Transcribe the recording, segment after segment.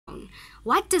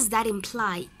What does that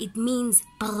imply? It means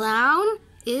brown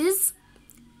is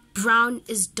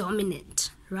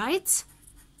dominant, right?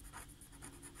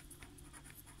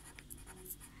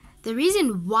 The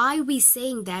reason why we're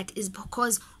saying that is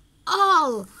because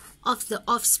all of the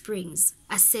offsprings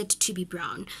are said to be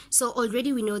brown. So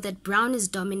already we know that brown is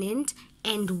dominant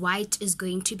and white is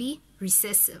going to be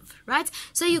recessive, right?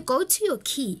 So you go to your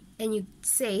key and you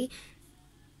say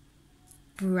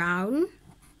brown,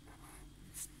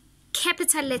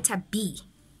 capital letter B,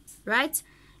 right,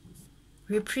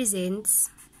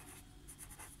 represents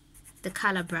the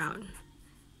color brown.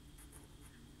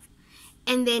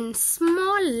 And then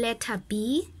small letter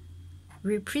b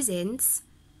represents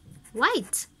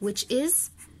white, which is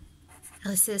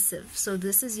recessive. So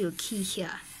this is your key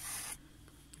here,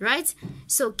 right?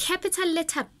 So capital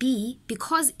letter B,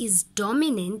 because is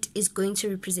dominant, is going to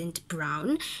represent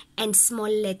brown, and small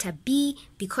letter b,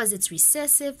 because it's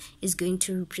recessive, is going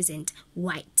to represent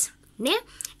white. Ne?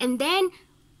 And then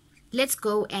let's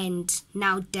go and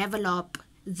now develop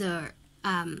the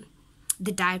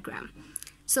diagram.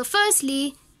 So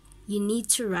firstly, you need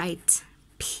to write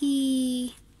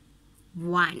P1.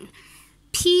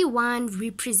 P1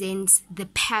 represents the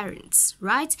parents,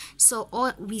 right? So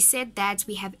we said that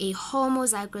we have a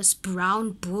homozygous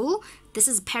brown bull. This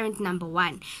is parent number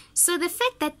 1. So the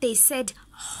fact that they said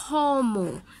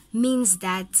homo means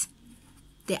that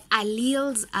the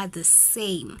alleles are the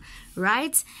same,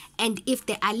 right? And if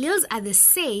the alleles are the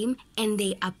same and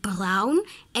they are brown,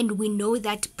 and we know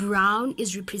that brown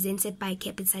is represented by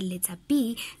capital letter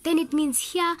B, then it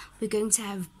means here we're going to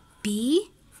have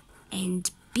B and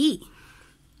B,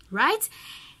 right?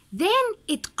 Then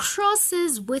it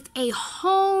crosses with a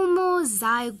homozygous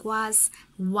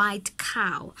white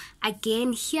cow.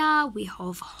 Again, here we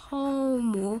have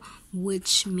homo,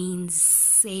 which means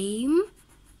same.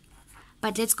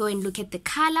 But let's go and look at the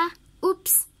color.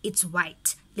 Oops, it's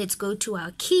white. Let's go to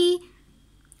our key.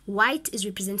 White is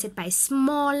represented by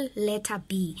small letter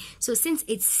b. So since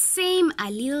it's same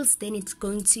alleles, then it's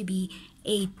going to be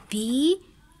a B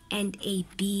and a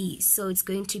B. So it's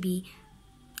going to be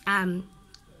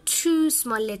 2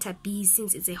 small letter b's,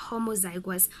 since it's a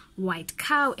homozygous white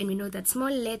cow, and we know that small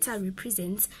letter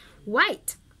represents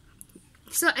white.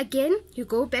 So again, you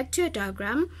go back to your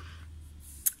diagram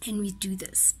and we do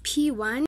this. P1